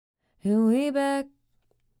And we back,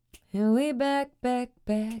 and we back, and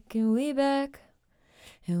we back,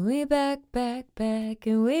 and we back,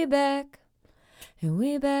 and we back, and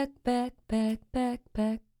we back.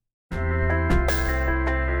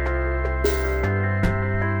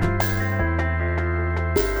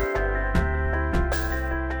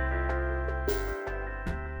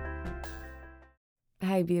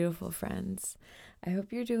 Hi, beautiful friends. I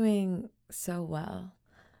hope you're doing so well.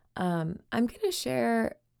 I'm going to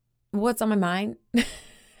share what's on my mind.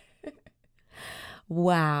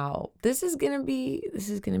 Wow. This is going to be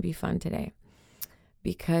fun today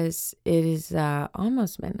because it is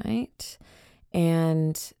almost midnight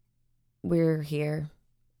and we're here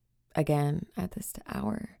again at this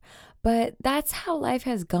hour. But that's how life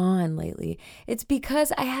has gone lately. It's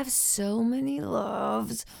because I have so many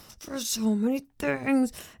loves for so many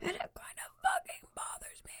things, and it kind of fucking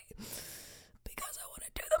bothers me because I want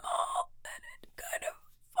to do them all, and it kind of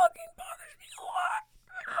fucking bothers me a lot.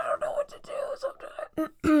 I don't know what to do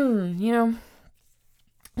sometimes.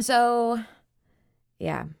 So,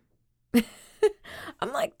 yeah.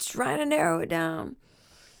 I'm like trying to narrow it down.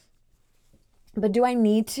 But do I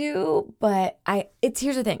need to?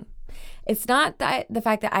 Here's the thing. It's not that the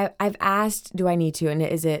fact that I've asked, do I need to? And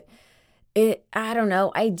is it, I don't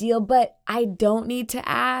know, ideal, but I don't need to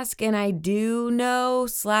ask. And I do know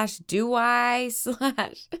 / do I /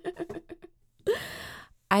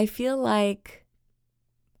 I feel like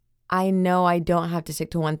I know I don't have to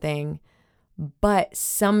stick to one thing, but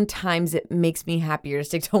sometimes it makes me happier to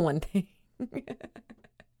stick to one thing.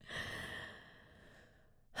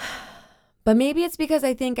 But maybe it's because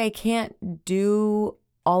I think I can't do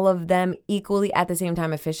all of them equally at the same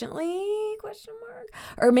time efficiently, ?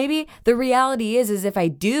 Or maybe the reality is if I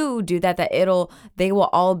do that they will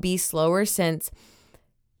all be slower since,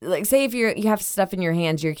 like, say if you have stuff in your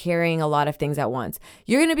hands, you're carrying a lot of things at once.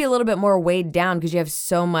 You're going to be a little bit more weighed down because you have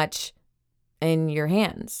so much in your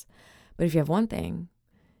hands. But if you have one thing,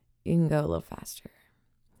 you can go a little faster.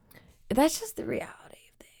 That's just the reality.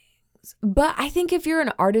 But I think if you're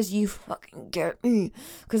an artist, you fucking get me.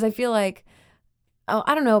 Because I feel like,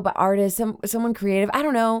 I don't know about artists, someone creative. I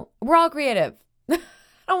don't know. We're all creative. I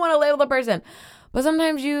don't want to label the person. But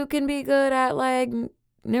sometimes you can be good at like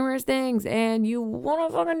numerous things and you want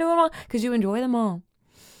to fucking do them all because you enjoy them all.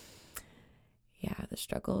 Yeah, the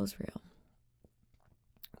struggle is real.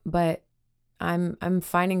 But I'm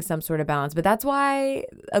finding some sort of balance. But that's why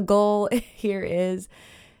a goal here is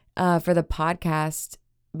for the podcast,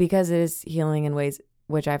 because it is healing in ways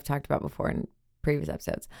which I've talked about before in previous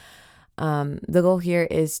episodes. The goal here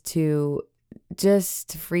is to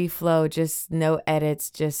just free flow, just no edits,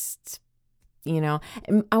 just, I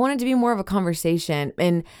want it to be more of a conversation.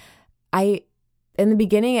 And in the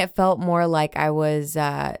beginning, it felt more like I was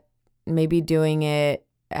maybe doing it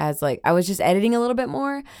as like, I was just editing a little bit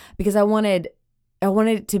more because I wanted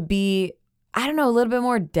it to be, I don't know, a little bit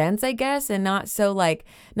more dense, I guess, and not so like,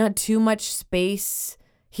 not too much space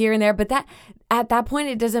here and there. But that at that point,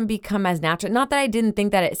 it doesn't become as natural. Not that I didn't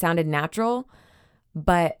think that it sounded natural,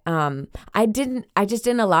 but I just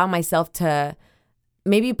didn't allow myself to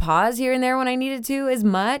maybe pause here and there when I needed to as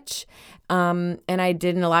much. And I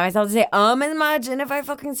didn't allow myself to say as much. And if I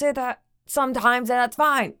fucking say that sometimes, then that's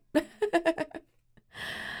fine.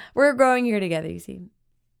 We're growing here together, you see.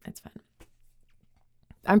 That's fun.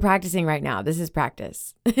 I'm practicing right now. This is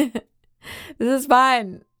practice. This is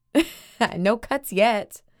fun. No cuts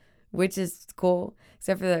yet, which is cool,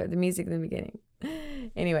 except for the music in the beginning.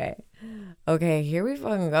 Anyway, okay, here we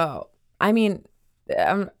fucking go. I mean,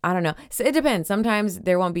 I don't know. So it depends. Sometimes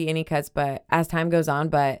there won't be any cuts, but as time goes on,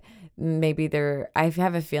 but maybe I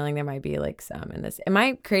have a feeling there might be like some in this. Am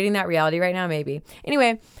I creating that reality right now? Maybe.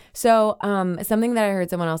 Anyway, so something that I heard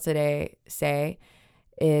someone else today say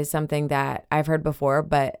is something that I've heard before,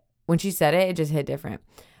 but when she said it, it just hit different.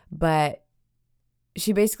 But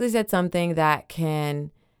she basically said something that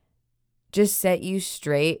can just set you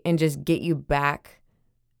straight and just get you back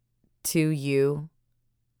to you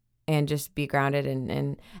and just be grounded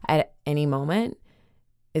and at any moment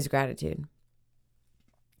is gratitude.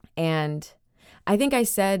 And I think I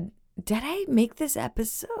said, did I make this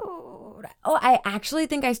episode? Oh, I actually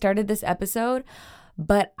think I started this episode,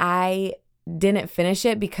 but I didn't finish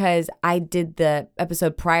it because I did the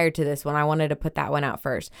episode prior to this one. I wanted to put that one out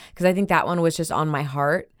first because I think that one was just on my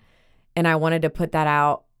heart and I wanted to put that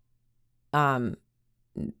out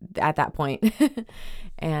at that point.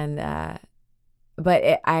 And I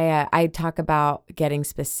talk about getting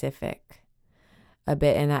specific a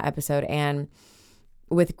bit in that episode. And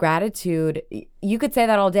with gratitude, you could say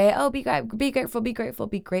that all day. Oh, be grateful, be grateful,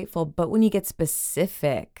 be grateful. But when you get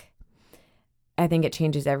specific, I think it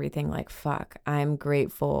changes everything. Like, fuck, I'm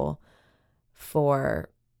grateful for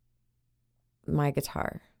my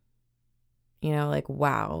guitar. You know, like,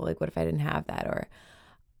 wow, like, what if I didn't have that? Or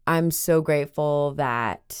I'm so grateful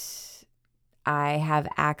that I have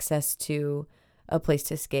access to a place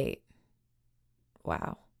to skate.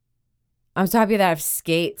 Wow. I'm so happy that I have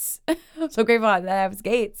skates. I'm so grateful that I have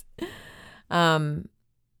skates. And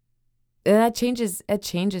it changes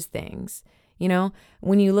things. You know,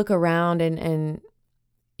 when you look around and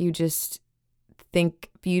you just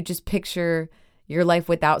picture your life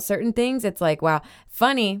without certain things, it's like, wow.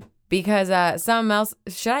 Funny, because something else,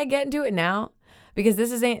 should I get into it now? Because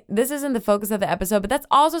this isn't the focus of the episode, but that's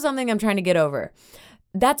also something I'm trying to get over.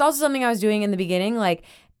 That's also something I was doing in the beginning. Like,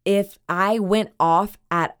 if I went off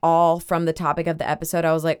at all from the topic of the episode,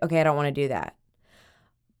 I was like, okay, I don't want to do that.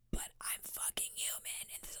 But I'm fucking human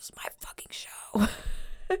and this is my fucking show.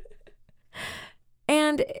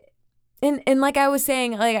 and like I was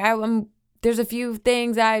saying, like there's a few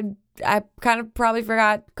things I kind of probably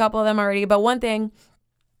forgot a couple of them already, but one thing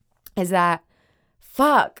is that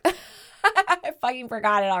fuck. I fucking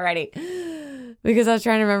forgot it already because I was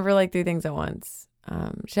trying to remember like 3 things at once.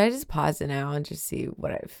 Should I just pause it now and just see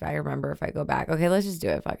if I remember if I go back? Okay, let's just do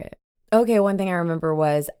it. Fuck it. Okay, one thing I remember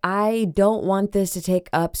was I don't want this to take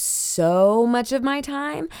up so much of my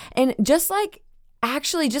time. And just like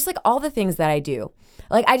all the things that I do,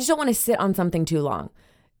 like I just don't want to sit on something too long.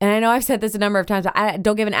 And I know I've said this a number of times, but I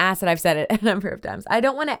don't give an ass that I've said it a number of times. I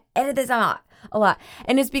don't want to edit this out a lot.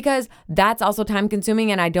 And it's because that's also time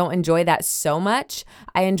consuming and I don't enjoy that so much.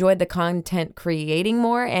 I enjoyed the content creating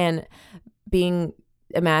more and being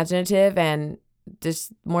imaginative and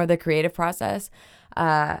just more the creative process.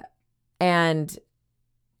 And,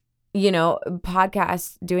 you know,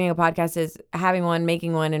 doing a podcast is having one,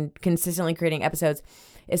 making one, and consistently creating episodes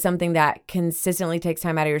is something that consistently takes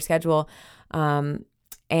time out of your schedule.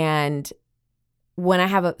 And when I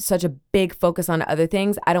have such a big focus on other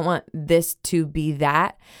things, I don't want this to be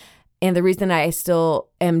that. And the reason I still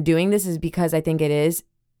am doing this is because I think it is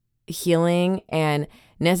healing and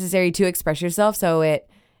necessary to express yourself. So it,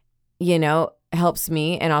 you know, helps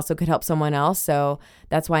me and also could help someone else. So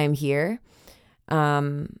that's why I'm here.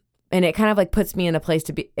 And it kind of like puts me in the place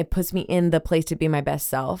to be my best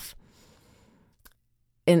self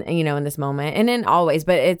in, you know, in this moment and in always,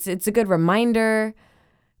 but it's a good reminder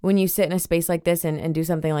when you sit in a space like this and do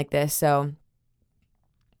something like this. So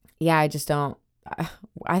yeah, I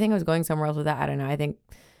think I was going somewhere else with that. I don't know. I think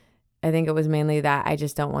it was mainly that I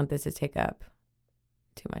just don't want this to take up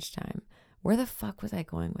too much time. Where the fuck was I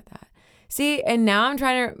going with that? See, and now I'm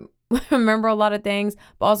trying to remember a lot of things,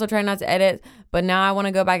 but also trying not to edit. But now I want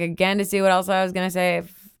to go back again to see what else I was going to say.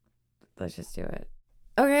 Let's just do it.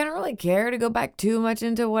 Okay, I don't really care to go back too much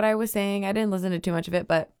into what I was saying. I didn't listen to too much of it,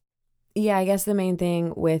 but yeah, I guess the main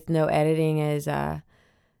thing with no editing is,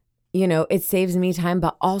 you know, it saves me time,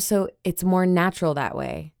 but also it's more natural that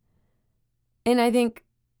way. And I think,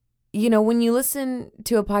 you know, when you listen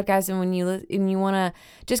to a podcast and when you want to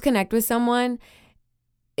just connect with someone,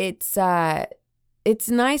 it's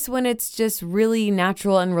nice when it's just really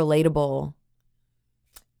natural and relatable.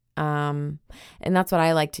 And that's what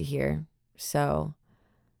I like to hear. So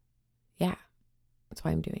yeah, that's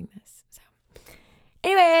why I'm doing this. So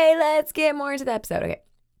anyway, let's get more into the episode. Okay.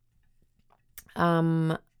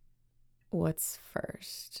 What's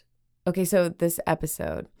first? Okay, so this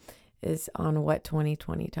episode is on what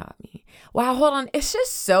 2020 taught me. Wow, hold on. It's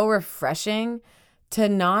just so refreshing to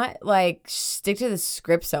not like stick to the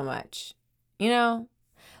script so much. You know?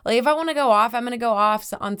 Like if I want to go off, I'm going to go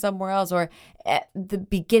off on somewhere else, or at the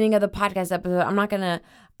beginning of the podcast episode, I'm not going to,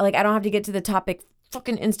 like, I don't have to get to the topic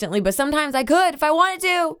fucking instantly, but sometimes I could if I wanted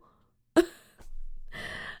to.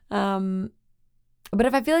 But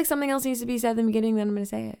if I feel like something else needs to be said in the beginning, then I'm going to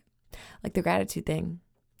say it. Like the gratitude thing.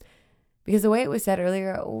 Because the way it was said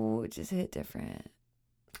earlier, it just hit different.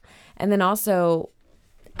 And then also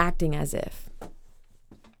acting as if.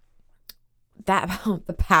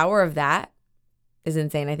 The power of that is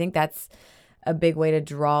insane. I think that's a big way to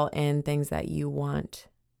draw in things that you want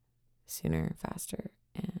sooner, faster,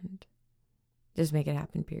 and just make it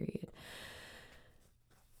happen, period.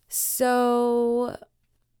 So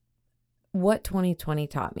what 2020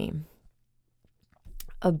 taught me.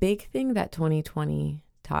 A big thing that 2020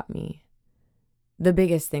 taught me, the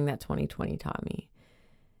biggest thing that 2020 taught me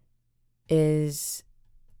is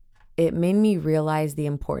it made me realize the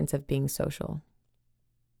importance of being social.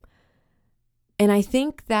 And I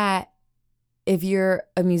think that if you're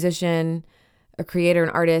a musician, a creator,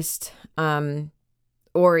 an artist,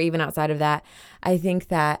 or even outside of that, I think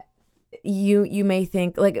that you may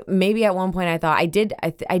think, like, maybe at one point I thought I did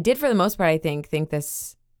for the most part, I think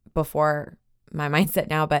this before my mindset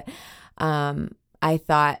now, but I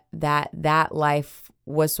thought that life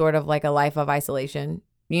was sort of like a life of isolation,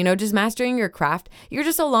 just mastering your craft. You're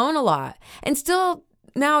just alone a lot. And still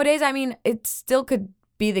nowadays, I mean, it still could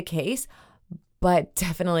be the case, but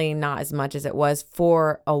definitely not as much as it was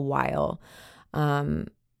for a while. And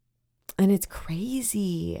it's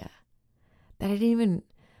crazy that I didn't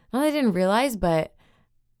realize, but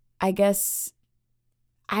I guess,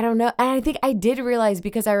 I don't know. And I think I did realize,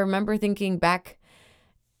 because I remember thinking back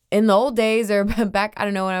in the old days, or back, I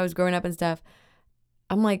don't know, when I was growing up and stuff,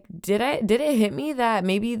 I'm like, did it hit me that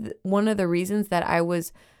maybe one of the reasons that I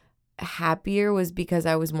was happier was because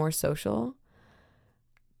I was more social?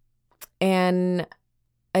 And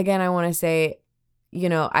again, I want to say,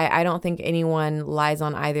 I don't think anyone lies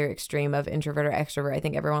on either extreme of introvert or extrovert. I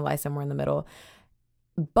think everyone lies somewhere in the middle.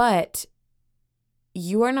 But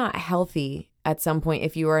you are not healthy at some point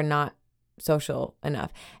if you are not social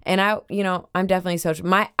enough. And I'm definitely social.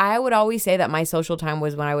 I would always say that my social time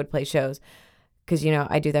was when I would play shows, because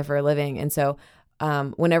I do that for a living. And so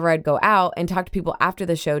whenever I'd go out and talk to people after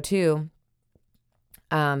the show too,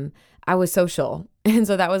 I was social. And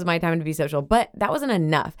so that was my time to be social, but that wasn't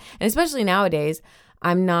enough. And especially nowadays,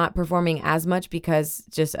 I'm not performing as much because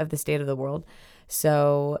just of the state of the world.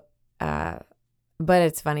 So, but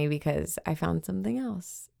it's funny because I found something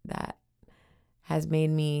else that has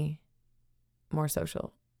made me more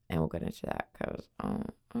social, and we'll get into that because I'm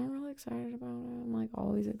really excited about it. I'm like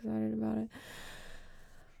always excited about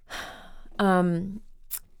it.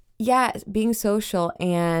 Yeah, being social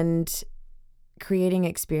and creating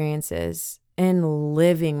experiences and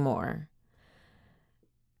living more.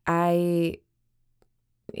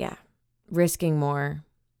 Risking more,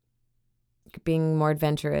 being more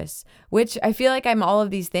adventurous, which I feel like I'm all of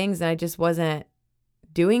these things and I just wasn't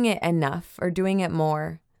doing it enough or doing it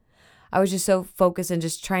more. I was just so focused and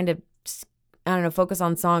just trying to, I don't know, focus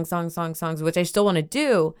on songs, which I still want to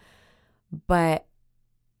do, but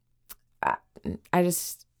I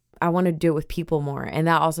want to do it with people more. And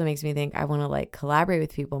that also makes me think I want to like collaborate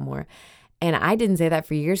with people more. And I didn't say that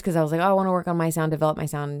for years because I was like, oh, I want to work on my sound, develop my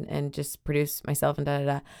sound, and just produce myself and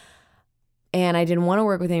da-da-da. And I didn't want to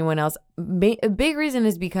work with anyone else. A big reason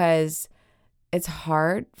is because it's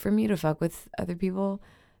hard for me to fuck with other people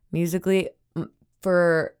musically,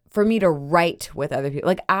 for me to write with other people.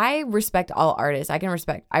 Like, I respect all artists. I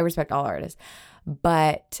respect all artists.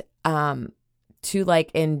 But to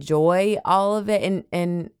like enjoy all of it,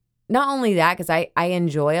 and not only that, because I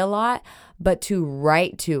enjoy a lot, but to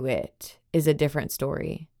write to it is a different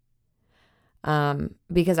story.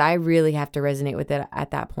 Because I really have to resonate with it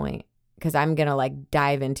at that point, because I'm going to like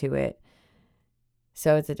dive into it.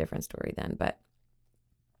 So it's a different story then. But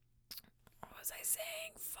what was I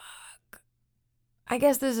saying? Fuck. I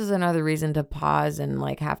guess this is another reason to pause and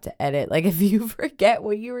like have to edit. Like if you forget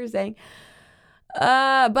what you were saying.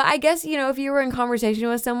 But I guess, if you were in conversation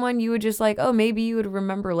with someone, you would just like, oh, maybe you would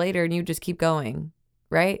remember later and you just keep going.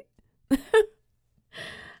 Right?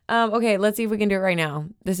 Okay, let's see if we can do it right now.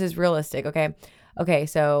 This is realistic. Okay.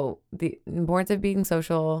 So the importance of being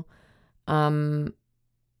social, it's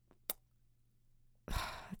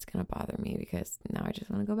going to bother me because now I just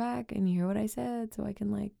want to go back and hear what I said so I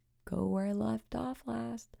can like go where I left off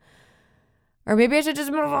last. Or maybe I should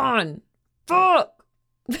just move on. Fuck.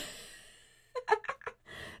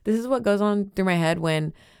 This is what goes on through my head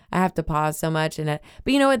when I have to pause so much. But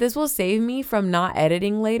you know what? This will save me from not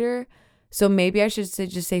editing later. So maybe I should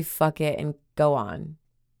just say fuck it and go on.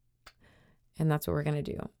 And that's what we're going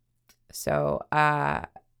to do. So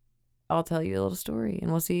I'll tell you a little story and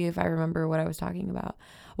we'll see if I remember what I was talking about.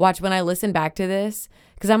 Watch when I listen back to this,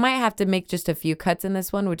 because I might have to make just a few cuts in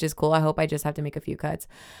this one, which is cool. I hope I just have to make a few cuts.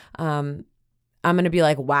 I'm going to be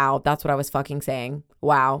like, wow, that's what I was fucking saying.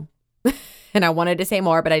 Wow. And I wanted to say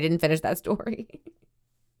more, but I didn't finish that story.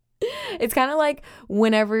 It's kind of like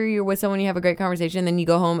whenever you're with someone, you have a great conversation, then you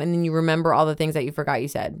go home and then you remember all the things that you forgot you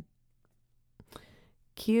said.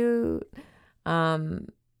 Cute.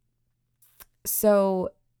 So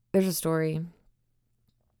there's a story.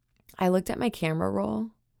 I looked at my camera roll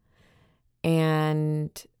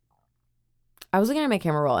and I was looking at my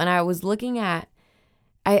camera roll and I was looking at,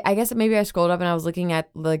 I guess maybe I scrolled up and I was looking at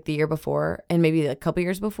like the year before and maybe a couple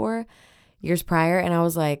years prior. And I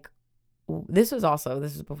was like, this was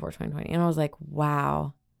before 2020. And I was like,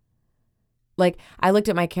 wow. Like I looked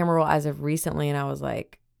at my camera roll as of recently and I was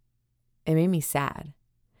like, it made me sad.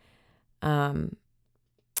 And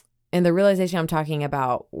the realization I'm talking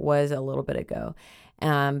about was a little bit ago.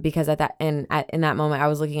 Because in that moment I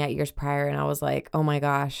was looking at years prior and I was like, oh my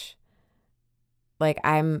gosh, Like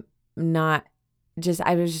I was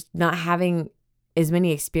just not having as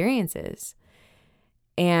many experiences.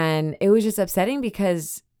 And it was just upsetting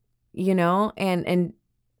because, and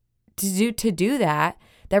to do that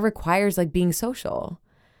requires like being social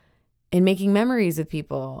and making memories with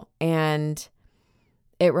people. And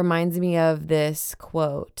it reminds me of this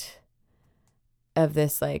quote of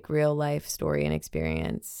this like real life story and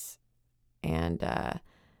experience. And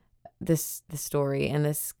the story, and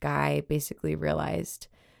this guy basically realized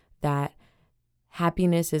that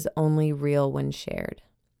happiness is only real when shared.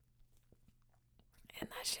 And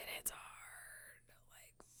that shit hits hard.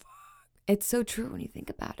 Like, fuck. It's so true when you think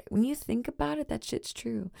about it. When you think about it, that shit's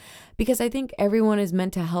true. Because I think everyone is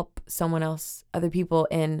meant to help someone else, other people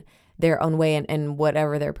in their own way and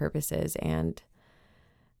whatever their purpose is. And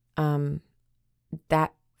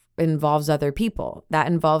that involves other people. That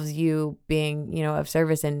involves you being, of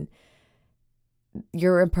service. And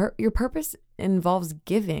your purpose involves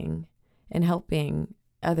giving and helping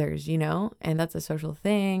others, and that's a social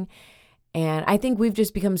thing. And I think we've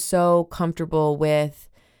just become so comfortable with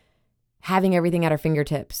having everything at our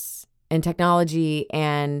fingertips and technology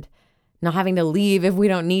and not having to leave if we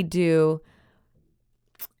don't need to,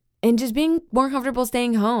 and just being more comfortable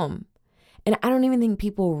staying home. And I don't even think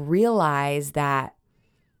people realize that.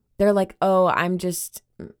 They're like, oh, I'm just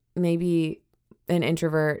maybe an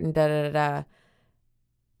introvert and da-da-da-da.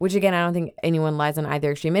 Which, again, I don't think anyone lies on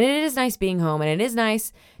either extreme. And it is nice being home, and it is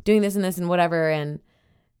nice doing this and whatever and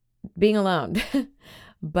being alone.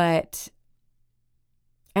 But,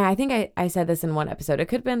 and I think I said this in one episode. It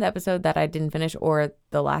could have been the episode that I didn't finish or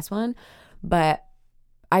the last one. But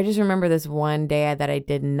I just remember this one day that I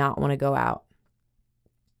did not want to go out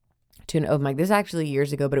to an open mic. This is actually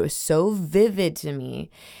years ago, but it was so vivid to me.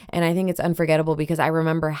 And I think it's unforgettable because I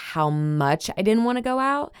remember how much I didn't want to go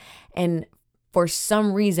out. And for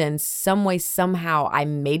some reason, some way, somehow, I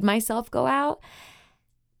made myself go out.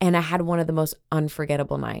 And I had one of the most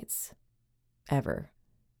unforgettable nights ever.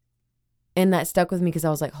 And that stuck with me because I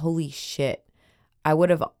was like, holy shit, I would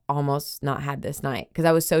have almost not had this night because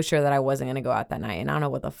I was so sure that I wasn't going to go out that night. And I don't know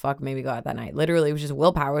what the fuck made me go out that night. Literally, it was just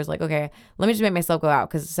willpower. It was like, okay, let me just make myself go out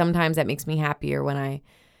because sometimes that makes me happier when I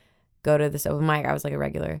go to this open mic. I was like a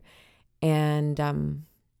regular. And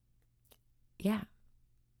yeah,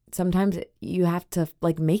 sometimes you have to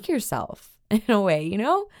like make yourself in a way,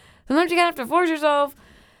 Sometimes you have to force yourself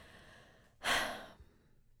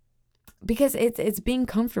because it's being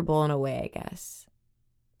comfortable in a way, I guess.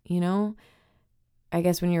 I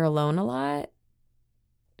guess when you're alone a lot,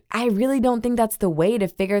 I really don't think that's the way to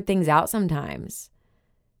figure things out sometimes.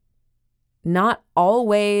 Not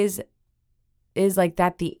always is like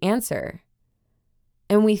that the answer.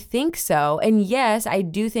 And we think so. And yes, I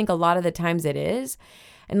do think a lot of the times it is.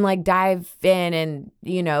 And like dive in and,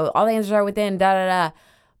 all the answers are within, da-da-da.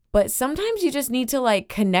 But sometimes you just need to like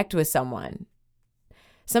connect with someone.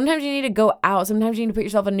 Sometimes you need to go out. Sometimes you need to put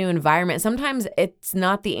yourself in a new environment. Sometimes it's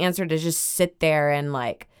not the answer to just sit there and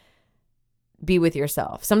like be with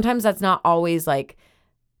yourself. Sometimes that's not always like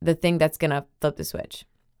the thing that's going to flip the switch.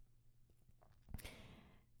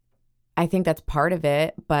 I think that's part of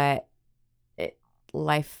it, but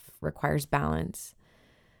life requires balance.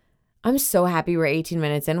 I'm so happy we're 18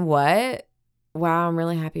 minutes in. What? Wow, I'm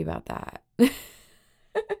really happy about that.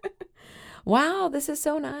 Wow, this is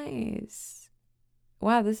so nice.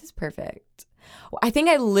 Wow, this is perfect. I think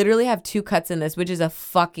I literally have 2 cuts in this, which is a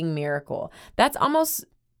fucking miracle. That's almost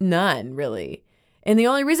none, really. And the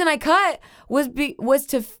only reason I cut was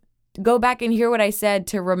to go back and hear what I said,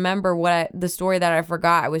 to remember the story that I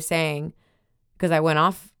forgot I was saying, because I went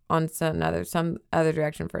off on some other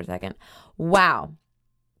direction for a second. Wow.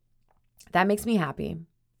 That makes me happy.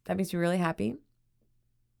 That makes me really happy.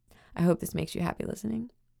 I hope this makes you happy listening.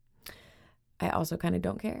 I also kind of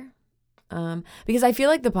don't care. Because I feel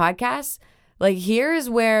like the podcast, like here's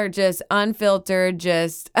where just unfiltered,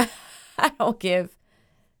 just I don't give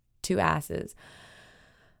 2 asses.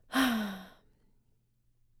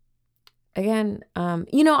 Again,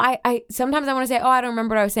 I sometimes I want to say, oh, I don't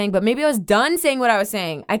remember what I was saying, but maybe I was done saying what I was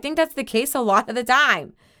saying. I think that's the case a lot of the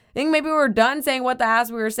time. I think maybe we were done saying what the ass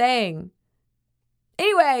we were saying.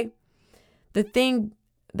 Anyway, the thing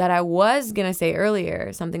that I was going to say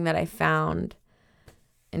earlier, something that I found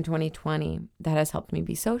in 2020 that has helped me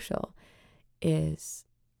be social, is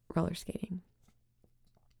roller skating.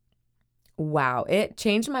 Wow, it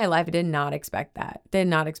changed my life. I did not expect that. Did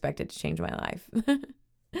not expect it to change my life.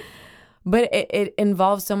 But it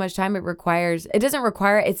involves so much time. It doesn't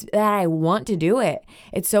require, it's that I want to do it.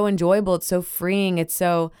 It's so enjoyable. It's so freeing. It's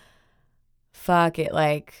so,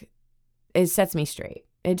 it sets me straight.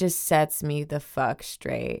 It just sets me the fuck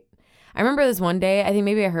straight. I remember this one day, I think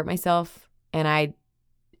maybe I hurt myself and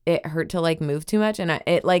it hurt to like move too much. And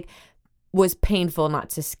it like was painful not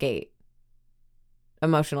to skate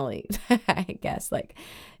emotionally, I guess, like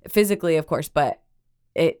physically, of course, but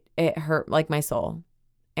it hurt like my soul.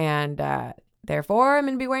 And, therefore I'm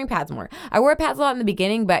going to be wearing pads more. I wore pads a lot in the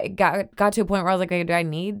beginning, but it got to a point where I was like, do I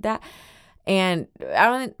need that? And I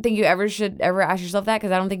don't think you should ever ask yourself that,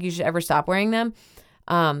 because I don't think you should ever stop wearing them.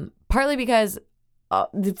 Partly because,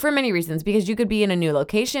 for many reasons, because you could be in a new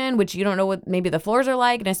location, which you don't know what maybe the floors are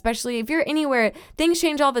like. And especially if you're anywhere, things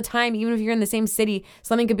change all the time. Even if you're in the same city,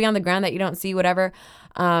 something could be on the ground that you don't see, whatever.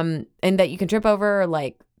 And that you can trip over,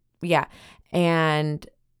 like, yeah.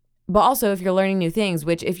 But also if you're learning new things,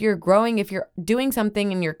 which if you're growing, if you're doing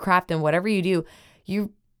something in your craft and whatever you do, you're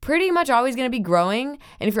pretty much always going to be growing.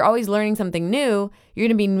 And if you're always learning something new, you're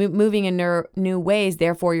going to be moving in new ways.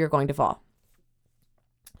 Therefore, you're going to fall.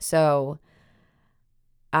 So,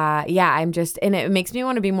 yeah, and it makes me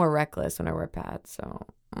want to be more reckless when I wear pads. So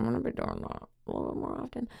I'm going to be doing that a little bit more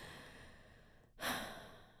often.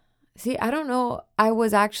 See, I don't know. I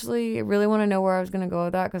was actually really want to know where I was going to go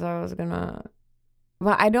with that, because I was going to,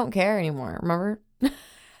 but I don't care anymore. Remember? I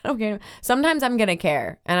don't care. Sometimes I'm going to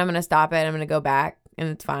care and I'm going to stop it. I'm going to go back and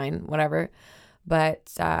it's fine, whatever. But,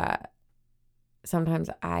 sometimes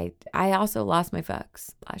I also lost my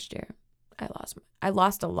fucks last year. I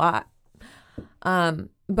lost a lot.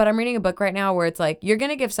 But I'm reading a book right now where it's like, you're going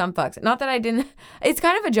to give some fucks. Not that I didn't, it's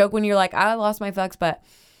kind of a joke when you're like, I lost my fucks,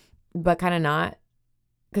 but kind of not.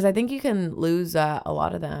 Because I think you can lose a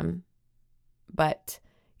lot of them, but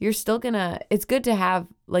you're still it's good to have,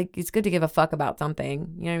 like, it's good to give a fuck about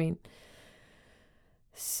something. You know what I mean?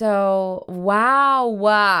 So,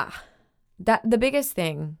 wow. The biggest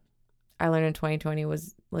thing I learned in 2020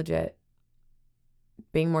 was legit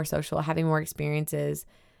being more social, having more experiences,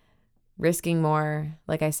 risking more,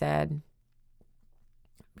 like I said,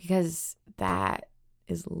 because that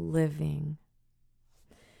is living.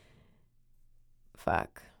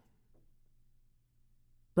 Fuck.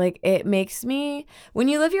 Like, it makes me, when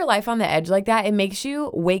you live your life on the edge like that, it makes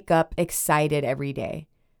you wake up excited every day.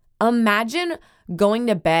 Imagine going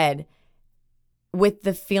to bed with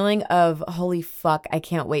the feeling of, holy fuck, I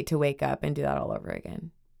can't wait to wake up and do that all over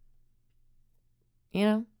again. You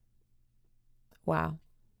know? Wow.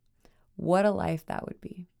 What a life that would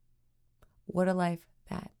be. What a life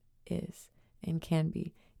that is and can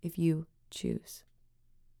be if you choose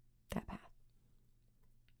that path.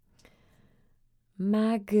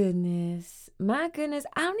 My goodness. I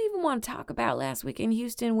don't even want to talk about last week in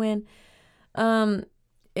Houston when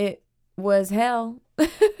it was hell.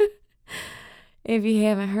 If you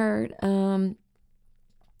haven't heard.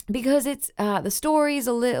 Because it's the story's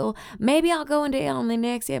a little, maybe I'll go into it on the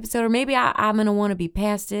next episode, or maybe I'm going to want to be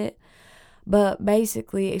past it. But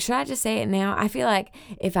basically, should I just say it now? I feel like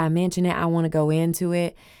if I mention it, I want to go into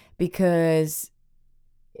it because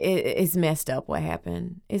it's messed up what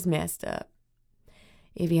happened. It's messed up.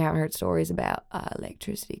 If you haven't heard stories about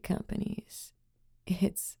electricity companies,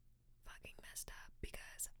 it's fucking messed up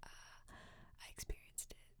because I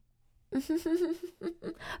experienced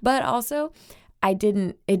it. But also, it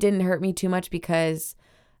didn't hurt me too much because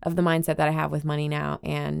of the mindset that I have with money now.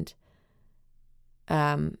 And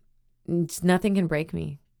nothing can break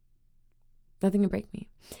me. Nothing can break me.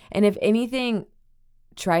 And if anything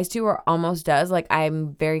tries to or almost does, like,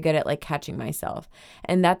 I'm very good at like catching myself,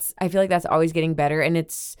 and I feel like that's always getting better, and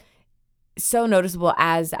it's so noticeable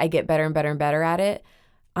as I get better and better and better at it.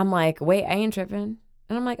 I'm like, wait, I ain't tripping,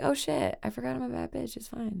 and I'm like, oh shit, I forgot I'm a bad bitch, it's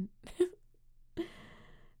fine.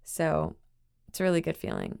 So it's a really good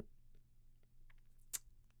feeling.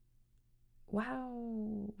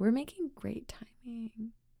 Wow, we're making great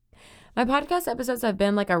timing. My podcast episodes have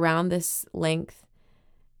been like around this length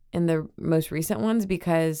in the most recent ones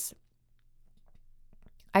because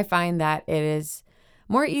I find that it is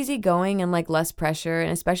more easygoing and like less pressure,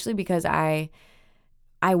 and especially because I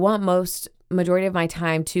want majority of my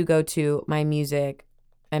time to go to my music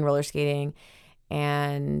and roller skating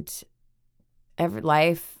and every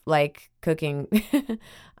life, like cooking.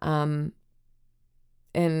 And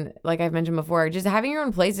like I've mentioned before, just having your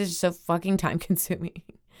own place is just so fucking time consuming.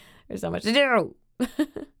 There's so much to do.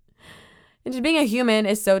 And just being a human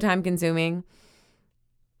is so time consuming.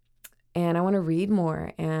 And I want to read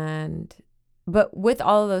more. But with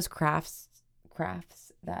all of those crafts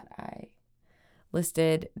that I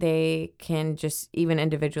listed, they can just even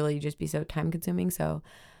individually just be so time consuming. So,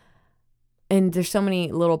 and there's so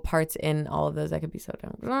many little parts in all of those that could be so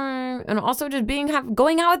time consuming. And also just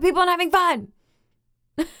going out with people and having fun.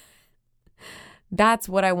 That's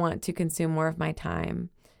what I want to consume more of my time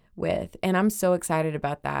with. And I'm so excited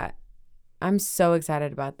about that. I'm so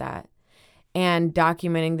excited about that. And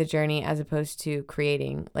documenting the journey as opposed to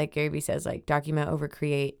creating. Like Gary Vee says, like document over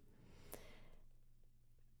create.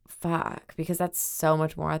 Fuck, because that's so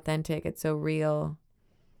much more authentic. It's so real.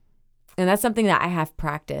 And that's something that I have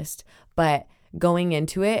practiced. But going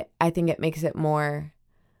into it, I think it makes it more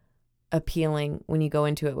appealing when you go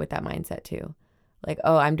into it with that mindset too. Like,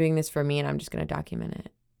 oh, I'm doing this for me and I'm just going to document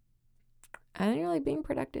it. And you're like being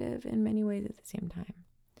productive in many ways at the same time.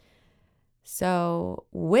 So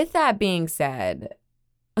with that being said,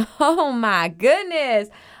 oh my goodness.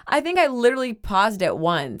 I think I literally paused it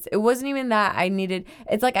once. It wasn't even that I needed,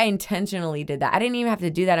 it's like I intentionally did that. I didn't even have to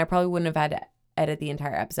do that. I probably wouldn't have had to edit the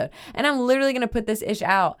entire episode. And I'm literally going to put this ish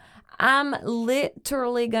out. I'm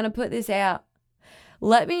literally going to put this out.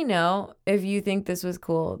 Let me know if you think this was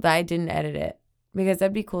cool that I didn't edit it, because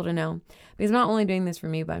that'd be cool to know. Because I'm not only doing this for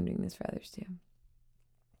me, but I'm doing this for others too.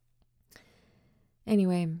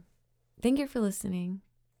 Anyway, thank you for listening.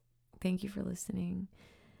 Thank you for listening.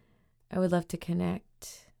 I would love to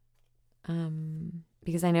connect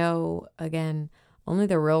because I know, again, only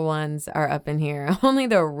the real ones are up in here. Only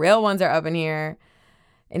the real ones are up in here.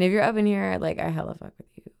 And if you're up in here, like, I hella fuck with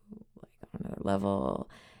you, like, on another level.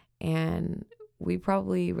 And we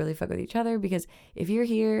probably really fuck with each other, because if you're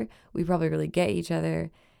here, we probably really get each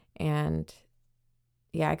other. And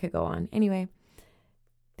yeah, I could go on. Anyway,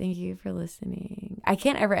 thank you for listening. I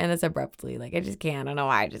can't ever end this abruptly. Like, I just can't. I don't know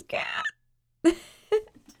why. I just can't.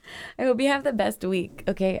 I hope you have the best week.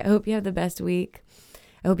 Okay. I hope you have the best week.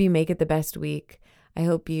 I hope you make it the best week. I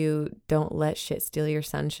hope you don't let shit steal your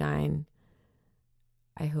sunshine.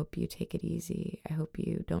 I hope you take it easy. I hope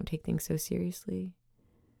you don't take things so seriously,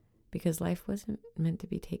 because life wasn't meant to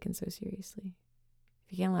be taken so seriously.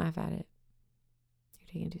 If you can't laugh at it, you're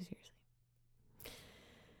taking it too seriously.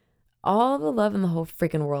 All the love in the whole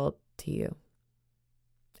freaking world to you.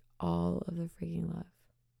 All of the freaking love.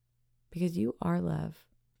 Because you are love.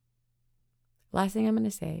 Last thing I'm going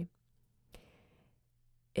to say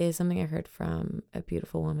is something I heard from a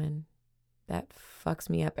beautiful woman that fucks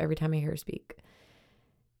me up every time I hear her speak.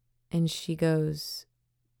 And she goes,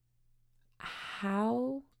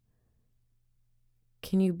 how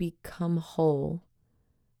can you become whole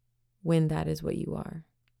when that is what you are?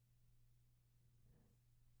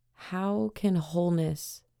 How can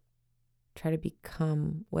wholeness try to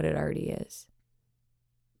become what it already is?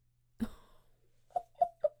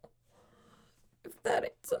 If that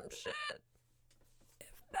ain't some shit.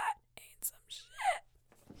 If that ain't some shit.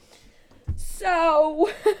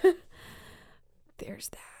 So, there's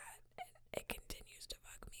that. And it continues to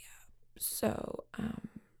fuck me up. So,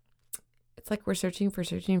 it's like we're searching for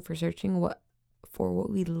what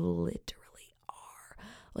we literally are.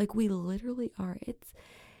 Like, we literally are.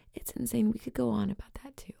 It's insane. We could go on about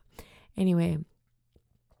that too. Anyway,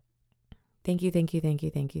 thank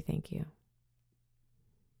you.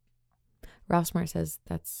 Ralph Smart says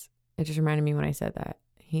it just reminded me when I said that.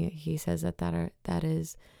 He says that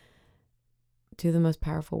is two of the most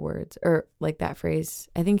powerful words, or like that phrase.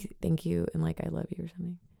 I think thank you and like I love you or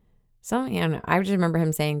something. Something, I don't know. I just remember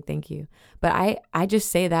him saying thank you. But I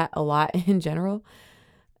just say that a lot in general,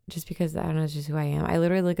 just because, I don't know, it's just who I am. I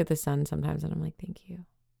literally look at the sun sometimes and I'm like, thank you.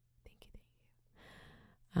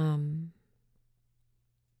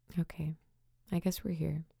 Okay. I guess we're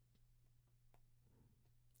here.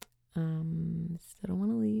 Still don't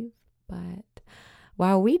want to leave, but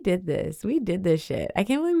wow, we did this. We did this shit. I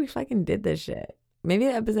can't believe we fucking did this shit. Maybe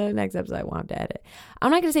the next episode I won't have to edit.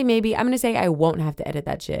 I'm not going to say maybe. I'm going to say I won't have to edit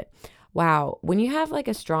that shit. Wow. When you have like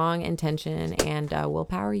a strong intention and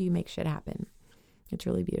willpower, you make shit happen. It's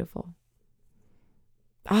really beautiful.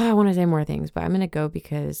 I want to say more things, but I'm going to go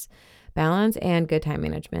because balance and good time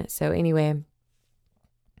management. So anyway,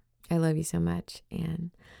 I love you so much,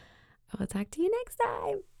 and I will talk to you next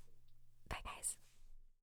time. Bye, guys.